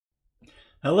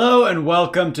Hello and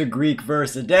welcome to Greek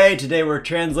Verse a Day. Today we're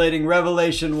translating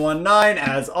Revelation 1:9.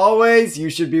 As always,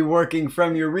 you should be working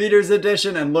from your Reader's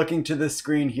Edition and looking to the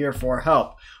screen here for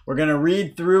help. We're going to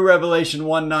read through Revelation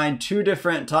 1:9 two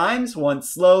different times,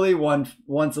 once slowly, once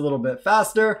a little bit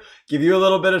faster. Give you a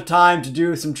little bit of time to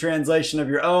do some translation of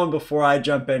your own before I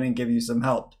jump in and give you some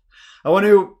help. I want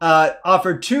to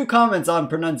offer two comments on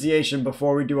pronunciation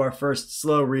before we do our first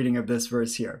slow reading of this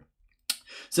verse here.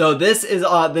 So this is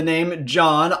the name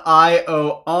John,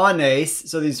 Ioannes.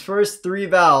 So these first three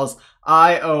vowels,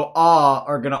 I-O-A,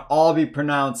 are going to all be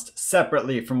pronounced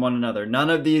separately from one another. None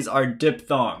of these are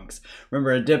diphthongs.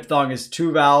 Remember, a diphthong is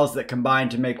two vowels that combine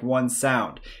to make one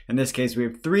sound. In this case, we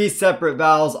have three separate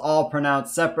vowels, all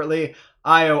pronounced separately,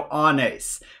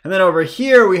 Ioannes. And then over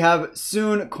here, we have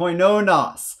sun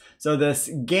koinonos. So this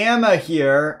gamma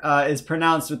here is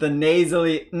pronounced with a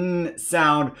nasally n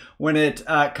sound when it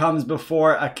comes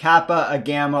before a kappa, a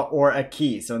gamma, or a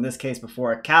key. So in this case,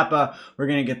 before a kappa, we're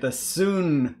going to get the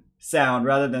sun sound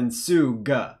rather than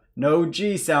sug. No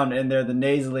G sound in there, the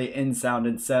nasally n sound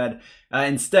instead.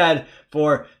 Instead,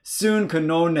 for sun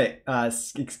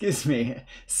koinonos.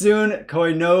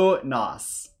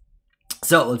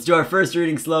 So let's do our first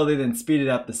reading slowly, then speed it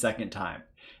up the second time.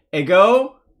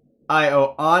 Ego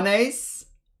Ioannes,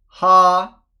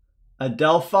 ha,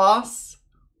 adelphos,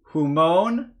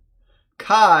 humon,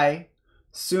 kai,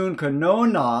 sun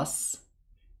koinonos,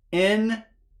 in,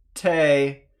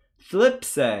 te,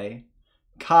 thlipse,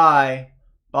 kai,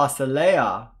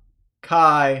 basileia,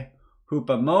 kai,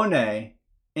 hupamone,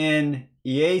 in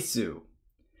Iesu.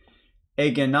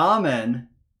 Egenamen,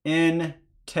 in,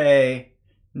 te,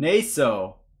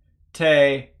 neso,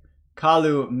 te,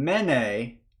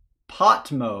 kalumene,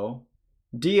 Patmo,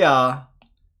 dia,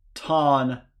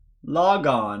 ton,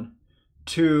 logon,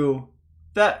 tu,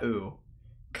 theu,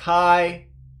 kai,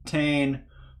 tain,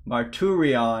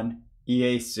 marturion,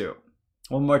 Iesu.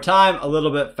 One more time, a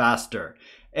little bit faster.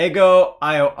 Ego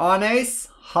Ioannes,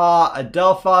 ha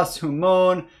adelphos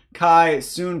humon, kai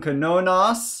sun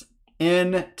koinonos,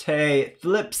 in te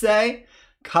thlipse,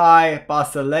 kai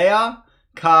basileia,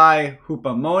 kai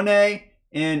hupamone,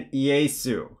 in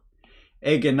Iesu.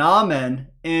 Egenamen,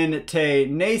 in te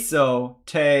neso,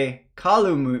 te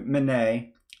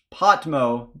kalumene,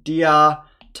 patmo, dia,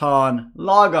 ton,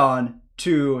 logon,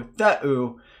 tu,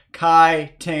 theu,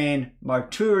 kai, tain,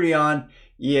 marturion,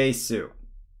 Iesu.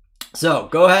 So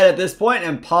go ahead at this point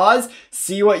and pause,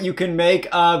 see what you can make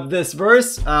of this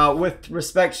verse with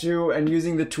respect to and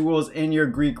using the tools in your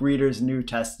Greek Reader's New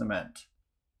Testament.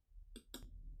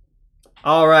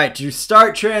 All right, to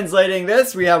start translating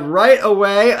this, we have right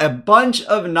away a bunch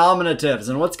of nominatives.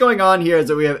 And what's going on here is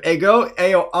that we have ego,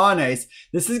 Ioannes.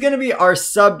 This is going to be our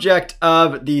subject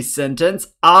of the sentence.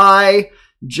 I,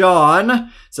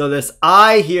 John. So this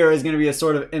I here is going to be a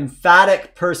sort of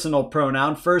emphatic personal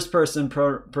pronoun, first person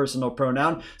personal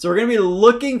pronoun. So we're going to be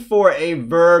looking for a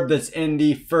verb that's in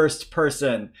the first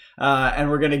person.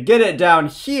 And we're going to get it down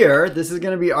here. This is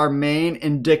going to be our main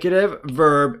indicative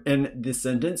verb in this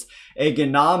sentence.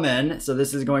 Egenamen. So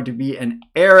this is going to be an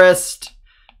aorist,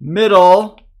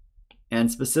 middle,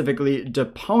 and specifically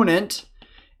deponent,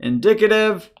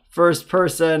 indicative, first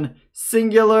person,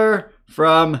 singular,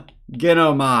 from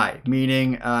genomai,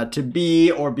 meaning to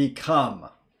be or become.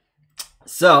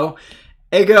 So,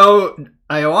 ego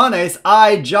Ioannes,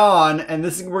 I, John, and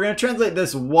this we're going to translate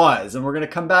this was, and we're going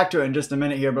to come back to it in just a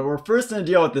minute here, but we're first going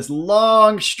to deal with this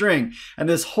long string. And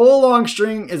this whole long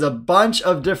string is a bunch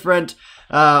of different,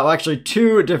 well, actually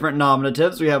two different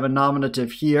nominatives. We have a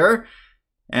nominative here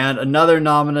and another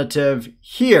nominative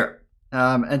here.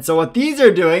 And so what these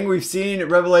are doing, we've seen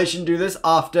Revelation do this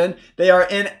often. They are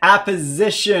in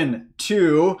apposition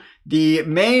to the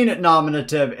main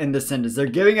nominative in the sentence. They're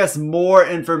giving us more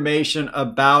information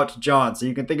about John. So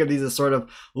you can think of these as sort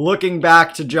of looking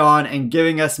back to John and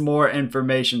giving us more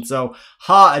information. So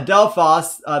ha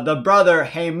adelphos, the brother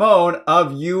Haimon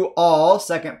of you all,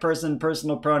 second person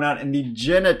personal pronoun in the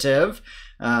genitive.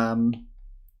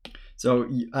 So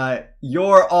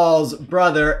your all's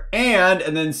brother, and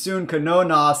then sun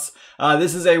koinonos.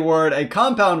 This is a word, a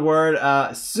compound word,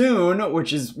 sun,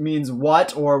 which means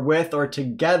what or with or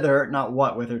together, not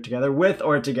what with or together, with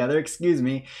or together, excuse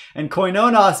me. And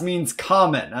koinonos means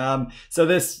common. So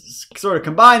this sort of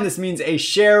combined, this means a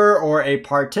sharer or a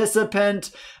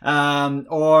participant,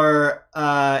 or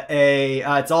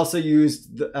it's also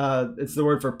used, it's the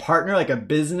word for partner, like a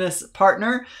business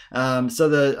partner.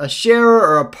 So a sharer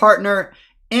or a partner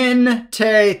in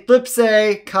te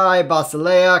thlipse kai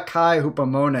basileia kai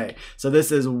hupamone. So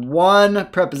this is one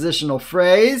prepositional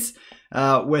phrase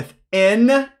with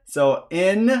in So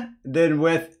in, then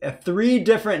with 3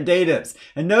 different datives.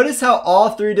 And notice how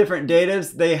all 3 different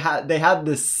datives, they have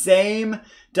the same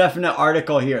definite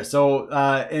article here. So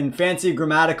in fancy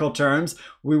grammatical terms,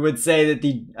 we would say that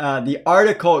the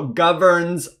article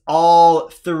governs all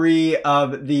three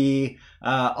of the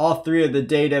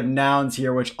dative nouns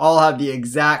here, which all have the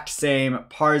exact same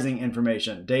parsing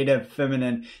information: dative,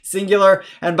 feminine, singular.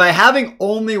 And by having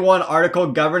only one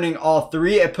article governing all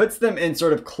 3, it puts them in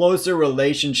sort of closer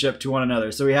relationship to one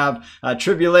another. So we have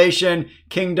tribulation,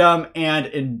 kingdom, and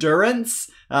endurance.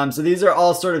 So these are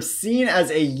all sort of seen as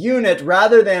a unit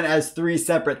rather than as 3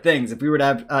 separate things. If we were to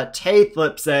have te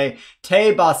thlipse,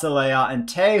 te basileia, and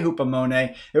te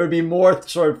hupomone, it would be more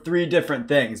sort of 3 different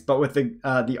things. But with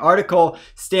the article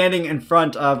standing in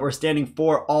front of or standing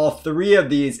for all 3 of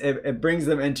these, it brings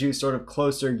them into sort of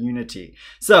closer unity.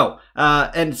 So,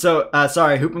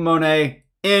 sorry, hupomone,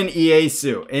 in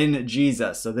Iesu, in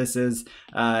Jesus. So this is,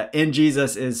 in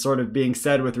Jesus is sort of being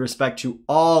said with respect to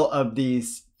all of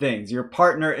these things: your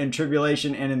partner in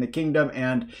tribulation and in the kingdom,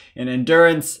 and in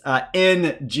endurance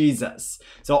in Jesus.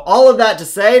 So all of that to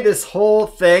say, this whole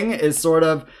thing is sort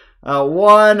of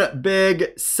one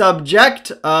big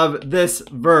subject of this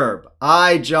verb.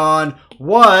 I, John,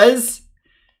 was,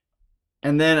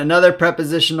 and then another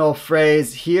prepositional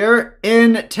phrase here: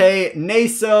 in te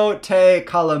neso te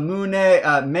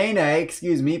kalamune mene,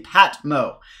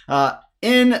 Patmo.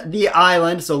 In the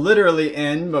island, so literally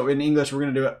in, but in English we're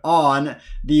going to do it on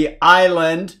the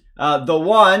island. The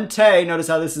one, te, notice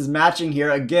how this is matching here.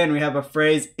 Again, we have a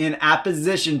phrase in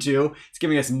apposition to. It's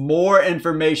giving us more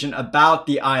information about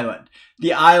the island.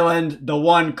 The island, the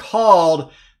one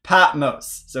called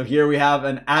Patmos. So here we have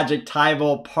an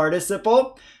adjectival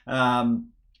participle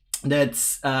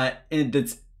that's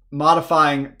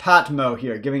modifying Patmo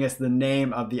here, giving us the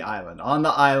name of the island. On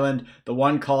the island, the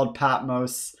one called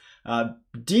Patmos.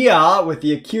 Dia with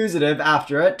the accusative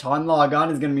after it, ton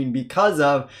logon, is going to mean because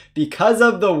of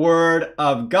the word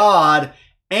of God.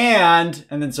 And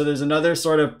then so there's another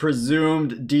sort of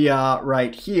presumed dia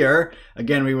right here.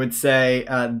 Again, we would say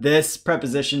this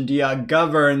preposition dia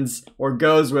governs or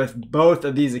goes with both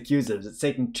of these accusatives. It's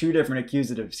taking 2 different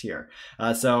accusatives here.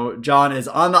 So John is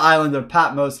on the island of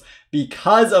Patmos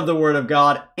because of the word of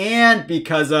God and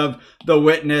because of the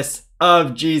witness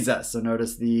of Jesus. So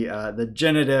notice the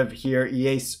genitive here,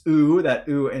 Iesu, that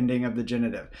u ending of the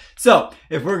genitive. So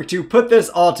if we're to put this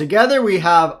all together, we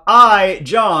have I,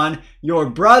 John, your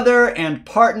brother and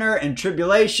partner in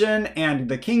tribulation and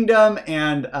the kingdom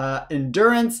and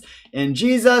endurance in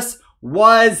Jesus,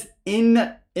 was in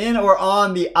or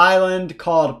on the island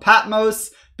called Patmos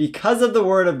because of the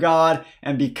word of God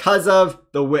and because of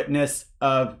the witness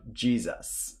of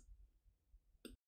Jesus.